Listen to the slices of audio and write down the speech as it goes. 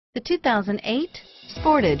The 2008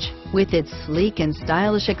 Sportage. With its sleek and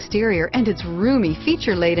stylish exterior and its roomy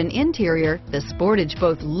feature-laden interior, the Sportage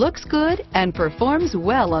both looks good and performs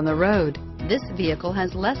well on the road. This vehicle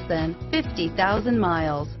has less than 50,000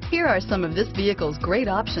 miles. Here are some of this vehicle's great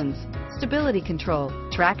options: stability control,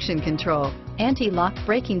 traction control, anti-lock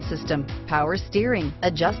braking system, power steering,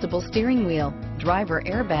 adjustable steering wheel, driver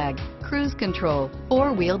airbag, cruise control,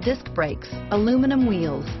 four-wheel disc brakes, aluminum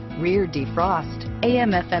wheels, rear defrost,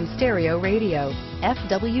 AM/FM stereo radio,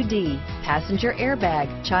 FWD, passenger airbag,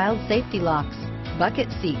 child safety locks, bucket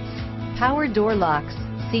seats, power door locks,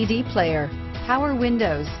 CD player, power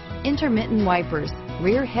windows, intermittent wipers,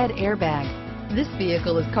 rear head airbag. This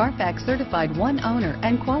vehicle is Carfax certified one owner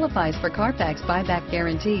and qualifies for Carfax buyback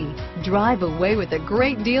guarantee. Drive away with a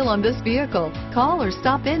great deal on this vehicle. Call or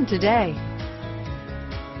stop in today.